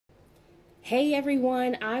Hey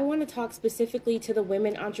everyone, I want to talk specifically to the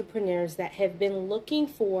women entrepreneurs that have been looking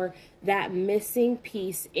for that missing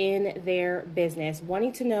piece in their business,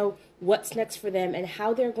 wanting to know what's next for them and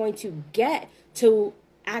how they're going to get to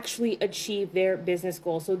actually achieve their business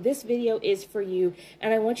goals. So this video is for you,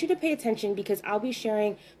 and I want you to pay attention because I'll be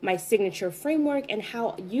sharing my signature framework and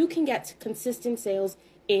how you can get consistent sales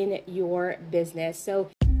in your business. So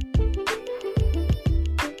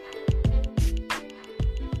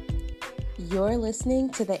you're listening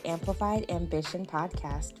to the Amplified Ambition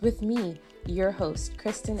podcast with me, your host,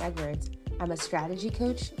 Kristen Edwards. I'm a strategy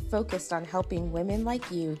coach focused on helping women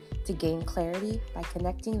like you to gain clarity by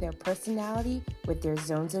connecting their personality with their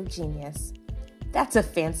zones of genius. That's a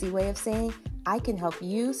fancy way of saying I can help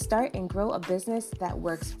you start and grow a business that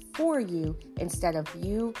works for you instead of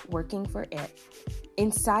you working for it.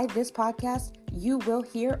 Inside this podcast, you will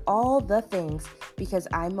hear all the things because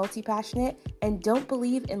I'm multi-passionate and don't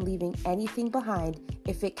believe in leaving anything behind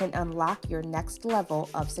if it can unlock your next level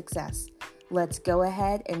of success. Let's go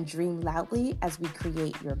ahead and dream loudly as we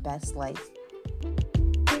create your best life.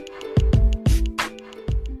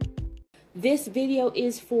 This video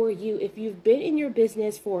is for you. If you've been in your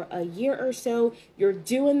business for a year or so, you're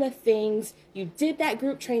doing the things, you did that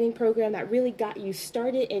group training program that really got you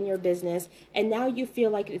started in your business, and now you feel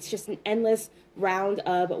like it's just an endless round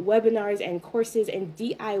of webinars and courses and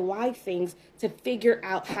DIY things to figure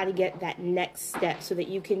out how to get that next step so that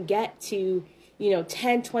you can get to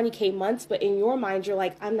 10, 20K months, but in your mind, you're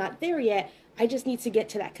like, I'm not there yet. I just need to get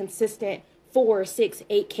to that consistent 4, 6,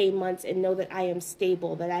 8K months and know that I am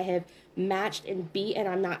stable, that I have matched and beat, and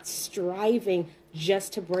I'm not striving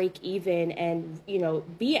just to break even and,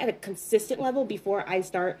 be at a consistent level before I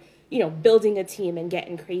start, building a team and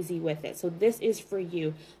getting crazy with it. So this is for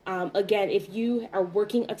you. Again, if you are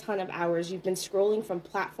working a ton of hours, you've been scrolling from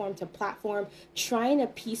platform to platform, trying to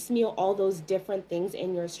piecemeal all those different things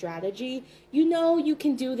in your strategy, you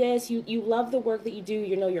can do this. You love the work that you do.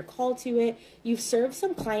 You're called to it. You've served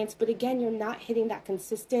some clients, but again, you're not hitting that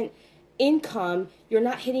consistent income, you're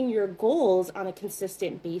not hitting your goals on a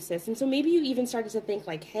consistent basis. And so maybe you even started to think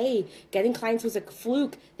like, hey, getting clients was a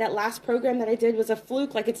fluke. That last program that I did was a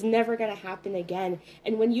fluke. Like it's never going to happen again.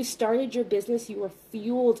 And when you started your business, you were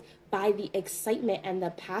fueled by the excitement and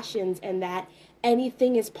the passions and that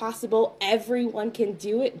anything is possible, everyone can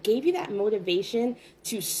do it, gave you that motivation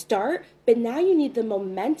to start, but now you need the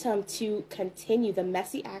momentum to continue. The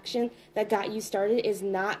messy action that got you started is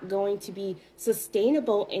not going to be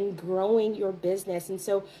sustainable in growing your business. And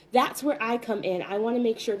so that's where I come in. I want to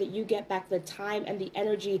make sure that you get back the time and the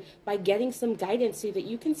energy by getting some guidance so that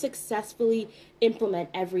you can successfully implement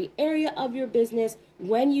every area of your business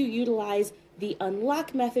when you utilize the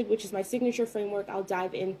unlock method, which is my signature framework. I'll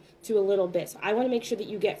dive into a little bit. So I want to make sure that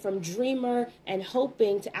you get from dreamer and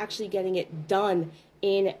hoping to actually getting it done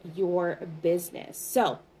in your business.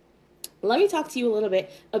 So let me talk to you a little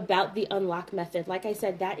bit about the unlock method. Like I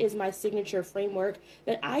said, that is my signature framework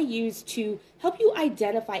that I use to help you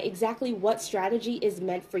identify exactly what strategy is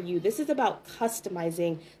meant for you. This is about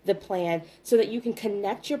customizing the plan so that you can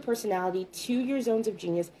connect your personality to your zones of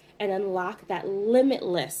genius and unlock that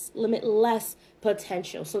limitless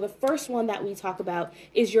potential. So the first one that we talk about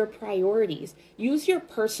is your priorities. Use your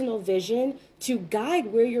personal vision to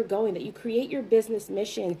guide where you're going, that you create your business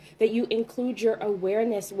mission, that you include your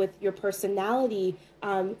awareness with your personality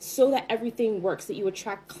so that everything works, that you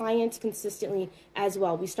attract clients consistently as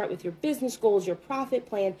well. We start with your business goals, your profit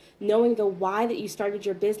plan, knowing the why that you started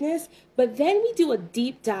your business, but then we do a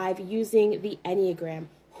deep dive using the Enneagram.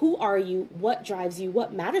 Who are you? What drives you?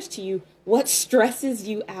 What matters to you? What stresses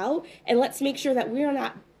you out? And let's make sure that we are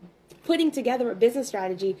not putting together a business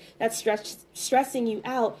strategy that's stressing you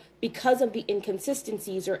out because of the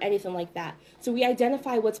inconsistencies or anything like that. So we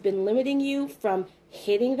identify what's been limiting you from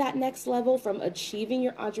hitting that next level, from achieving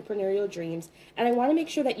your entrepreneurial dreams. And I want to make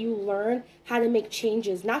sure that you learn how to make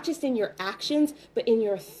changes, not just in your actions, but in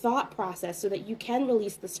your thought process so that you can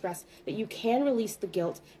release the stress, that you can release the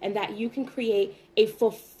guilt, and that you can create a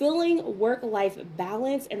fulfilling work-life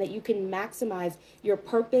balance and that you can maximize your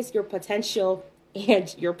purpose, your potential,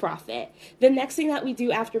 and your profit. The next thing that we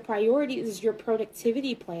do after priorities is your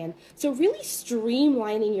productivity plan. So really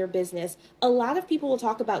streamlining your business. A lot of people will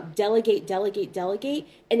talk about delegate.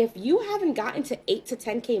 And if you haven't gotten to 8 to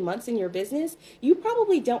 10K months in your business, you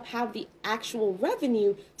probably don't have the actual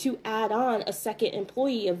revenue to add on a second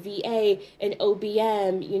employee, a VA, an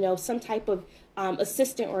OBM, some type of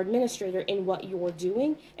assistant or administrator in what you're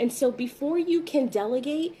doing. And so before you can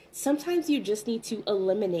delegate, sometimes you just need to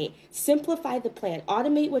eliminate, simplify the plan,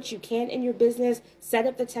 automate what you can in your business, set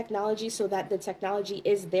up the technology so that the technology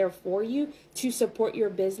is there for you to support your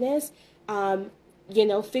business.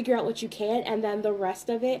 Figure out what you can, and then the rest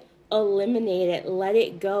of it, eliminate it, let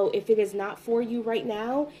it go. If it is not for you right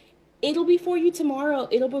now, it'll be for you tomorrow,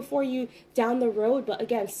 it'll be for you down the road. But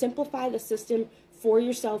again, simplify the system for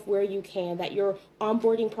yourself where you can, that your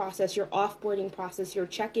onboarding process, your offboarding process, your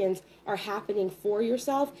check-ins are happening for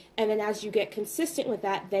yourself. And then as you get consistent with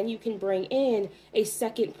that, then you can bring in a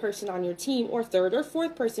second person on your team, or third or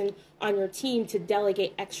fourth person on your team to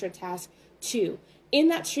delegate extra tasks to. In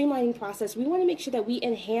that streamlining process, we want to make sure that we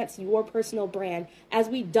enhance your personal brand. As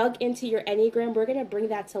we dug into your Enneagram, we're going to bring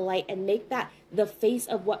that to light and make that the face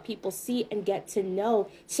of what people see and get to know,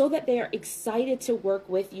 so that they are excited to work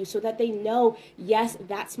with you, so that they know, yes,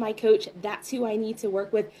 that's my coach, that's who I need to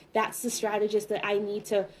work with, that's the strategist that I need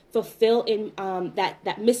to fulfill in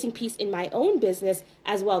that missing piece in my own business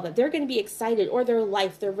as well, that they're going to be excited, or their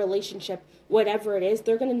life, their relationship, whatever it is,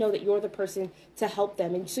 they're going to know that you're the person to help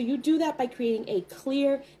them. And so you do that by creating a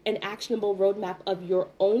clear and actionable roadmap of your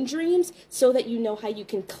own dreams, so that you know how you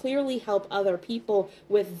can clearly help other people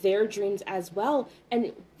with their dreams as well.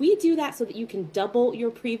 And we do that so that you can double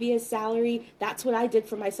your previous salary. That's what I did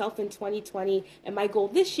for myself in 2020. And my goal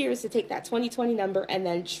this year is to take that 2020 number and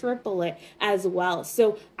then triple it as well.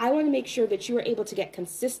 So I want to make sure that you are able to get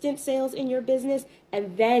consistent sales in your business,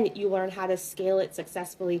 and then you learn how to scale it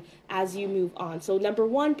successfully as you move on. So number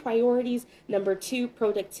 1, priorities. Number 2,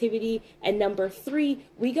 productivity. And number 3,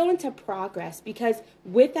 we go into progress, because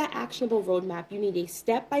with that actionable roadmap, you need a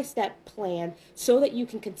step-by-step plan so that you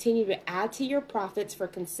can continue to add to your profits for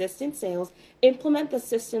consistent sales, implement the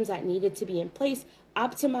systems that needed to be in place,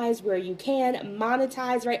 optimize where you can,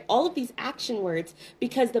 monetize, right? All of these action words,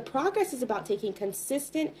 because the progress is about taking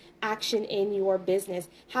consistent action in your business,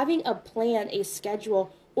 having a plan, a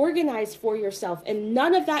schedule organized for yourself. And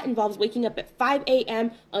none of that involves waking up at 5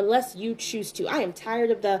 a.m. unless you choose to. I am tired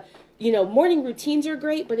of the morning routines are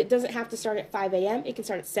great, but it doesn't have to start at 5 a.m. It can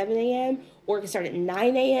start at 7 a.m. or it can start at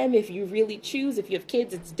 9 a.m. if you really choose. If you have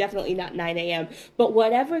kids, it's definitely not 9 a.m. But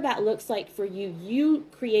whatever that looks like for you, you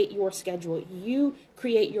create your schedule. You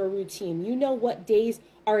create your routine. You know what days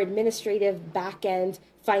are administrative, back-end,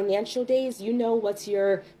 financial days. You know what's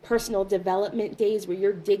your personal development days, where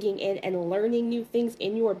you're digging in and learning new things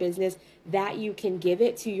in your business that you can give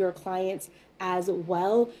it to your clients as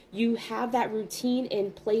well. You have that routine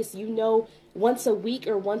in place. Once a week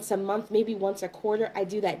or once a month, maybe once a quarter, I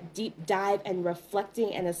do that deep dive and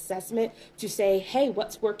reflecting and assessment to say, hey,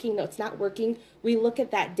 what's working, what's not working. We look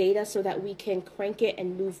at that data so that we can crank it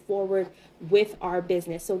and move forward with our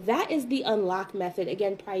business. So that is the unlock method.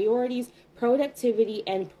 Again, priorities, productivity,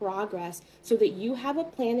 and progress, so that you have a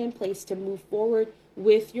plan in place to move forward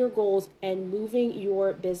with your goals and moving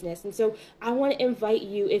your business. And so I want to invite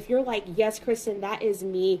you, if you're like, yes, Kristen, that is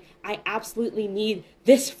me. I absolutely need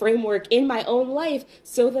this framework in my own life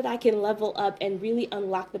so that I can level up and really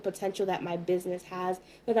unlock the potential that my business has,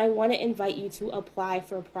 that I want to invite you to apply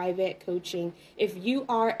for private coaching. If you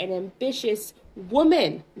are an ambitious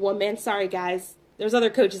woman, sorry guys, there's other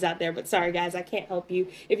coaches out there, but sorry guys, I can't help you.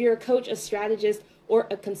 If you're a coach, a strategist, or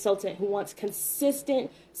a consultant who wants consistent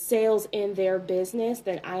sales in their business,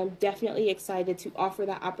 then I am definitely excited to offer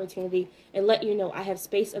that opportunity and let you know I have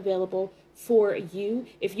space available for you.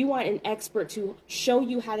 If you want an expert to show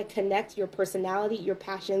you how to connect your personality, your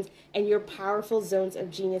passions, and your powerful zones of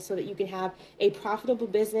genius so that you can have a profitable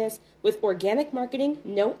business with organic marketing,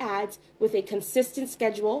 no ads, with a consistent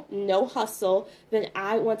schedule, no hustle, then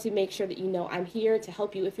I want to make sure that you know I'm here to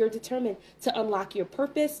help you. If you're determined to unlock your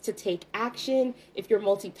purpose, to take action, if you're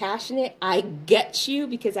multi-passionate, I get you,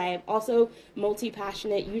 because I am also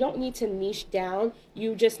multi-passionate. You don't need to niche down.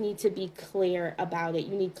 You just need to be clear about it.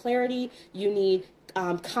 You need clarity, you need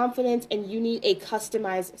confidence, and you need a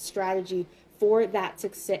customized strategy for that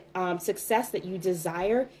success that you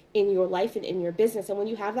desire in your life and in your business. And when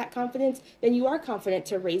you have that confidence, then you are confident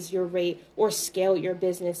to raise your rate or scale your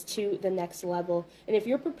business to the next level. And if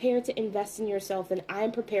you're prepared to invest in yourself, then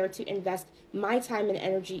I'm prepared to invest my time and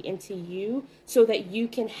energy into you so that you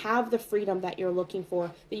can have the freedom that you're looking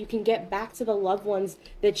for, that you can get back to the loved ones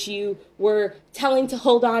that you were telling to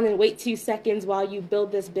hold on and wait 2 seconds while you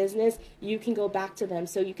build this business. You can go back to them.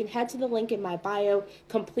 So you can head to the link in my bio,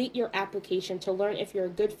 complete your application information to learn if you're a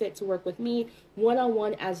good fit to work with me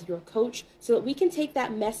one-on-one as your coach, so that we can take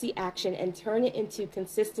that messy action and turn it into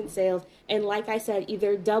consistent sales. And like I said,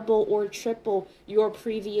 either double or triple your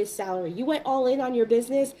previous salary. You went all in on your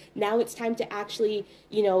business. Now it's time to actually,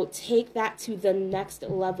 take that to the next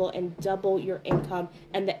level and double your income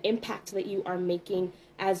and the impact that you are making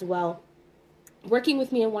as well. Working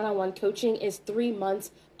with me in one-on-one coaching is 3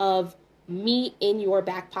 months of me in your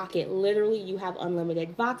back pocket. Literally, you have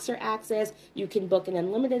unlimited Voxer access. You can book an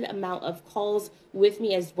unlimited amount of calls with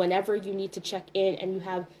me as whenever you need to check in, and you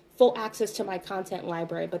have full access to my content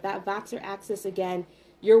library. But that Voxer access, again,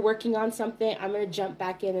 you're working on something, I'm going to jump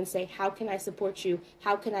back in and say, how can I support you?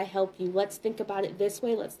 How can I help you? Let's think about it this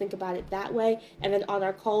way. Let's think about it that way. And then on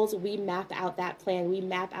our calls, we map out that plan. We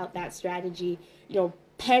map out that strategy,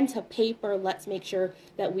 pen to paper. Let's make sure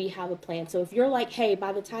that we have a plan. So if you're like, hey,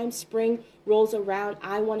 by the time spring rolls around,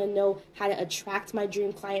 I want to know how to attract my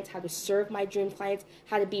dream clients, how to serve my dream clients,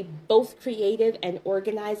 how to be both creative and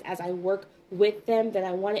organized as I work with them, then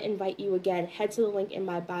I want to invite you again. Head to the link in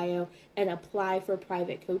my bio and apply for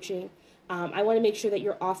private coaching. I want to make sure that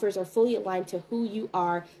your offers are fully aligned to who you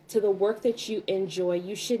are, to the work that you enjoy.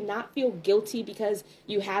 You should not feel guilty because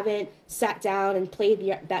you haven't sat down and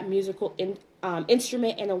played that musical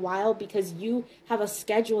instrument in a while, because you have a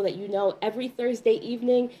schedule that every Thursday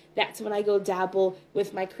evening, that's when I go dabble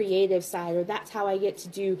with my creative side, or that's how I get to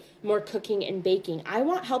do more cooking and baking. I'm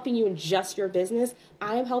not helping you in just your business.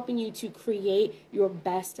 I am helping you to create your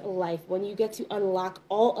best life when you get to unlock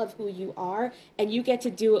all of who you are, and you get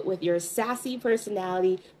to do it with your sassy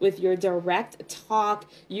personality, with your direct talk.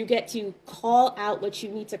 You get to call out what you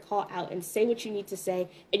need to call out and say what you need to say,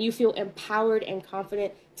 and you feel empowered and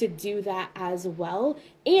confident to do that as well.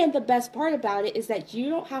 And the best part about it is that you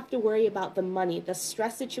don't have to worry about the money. The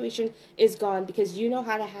stress situation is gone because you know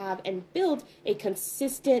how to have and build a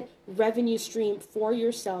consistent revenue stream for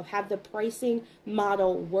yourself. Have the pricing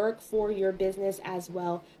model work for your business as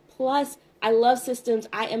well. Plus, I love systems.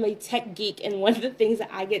 I am a tech geek, and one of the things that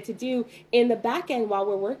I get to do in the back end while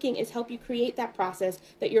we're working is help you create that process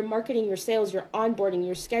that your marketing, your sales, your onboarding,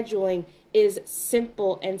 your scheduling is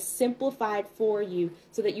simple and simplified for you,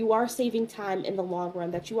 so that you are saving time in the long run,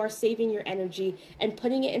 that you are saving your energy and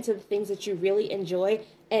putting it into the things that you really enjoy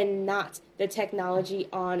and not the technology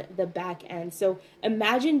on the back end. So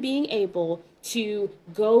imagine being able to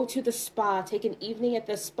go to the spa, take an evening at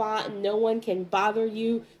the spa, and no one can bother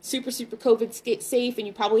you, super COVID safe, and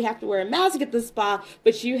you probably have to wear a mask at the spa,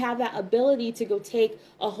 but you have that ability to go take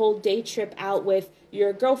a whole day trip out with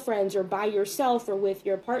your girlfriends or by yourself or with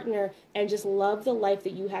your partner and just love the life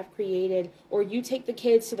that you have created. Or you take the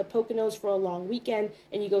kids to the Poconos for a long weekend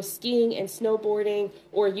and you go skiing and snowboarding,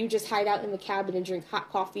 or you just hide out in the cabin and drink hot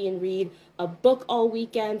coffee and read a book all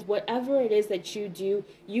weekend. Whatever it is that you do,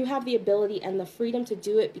 you have the ability and the freedom to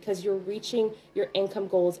do it because you're reaching your income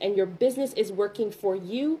goals and your business is working for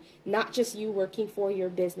you, not just you working for your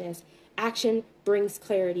business. Action brings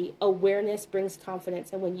clarity. Awareness brings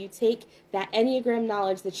confidence. And when you take that Enneagram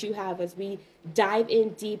knowledge that you have, as we dive in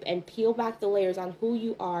deep and peel back the layers on who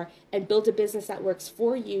you are and build a business that works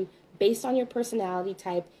for you based on your personality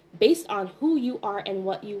type, based on who you are and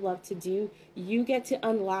what you love to do, you get to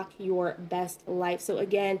unlock your best life. So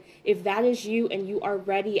again, if that is you and you are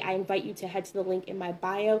ready, I invite you to head to the link in my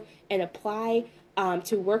bio and apply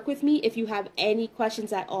to work with me. If you have any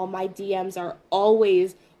questions at all, my DMs are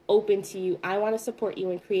always open to you. I want to support you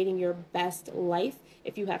in creating your best life.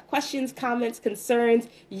 If you have questions, comments, concerns,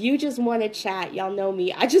 you just want to chat, y'all know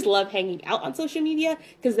me. I just love hanging out on social media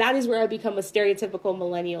because that is where I become a stereotypical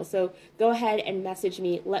millennial. So go ahead and message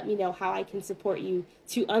me. Let me know how I can support you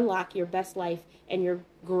to unlock your best life and your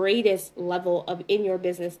greatest level of in your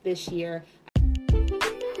business this year.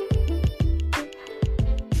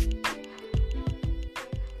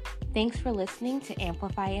 Thanks for listening to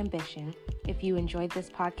Amplify Ambition. If you enjoyed this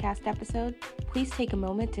podcast episode, please take a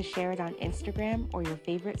moment to share it on Instagram or your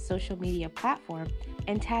favorite social media platform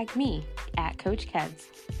and tag me at Coach Keds.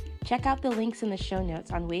 Check out the links in the show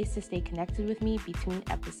notes on ways to stay connected with me between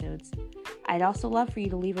episodes. I'd also love for you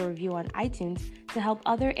to leave a review on iTunes to help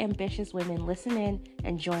other ambitious women listen in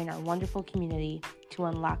and join our wonderful community to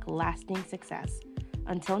unlock lasting success.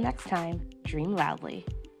 Until next time, dream loudly.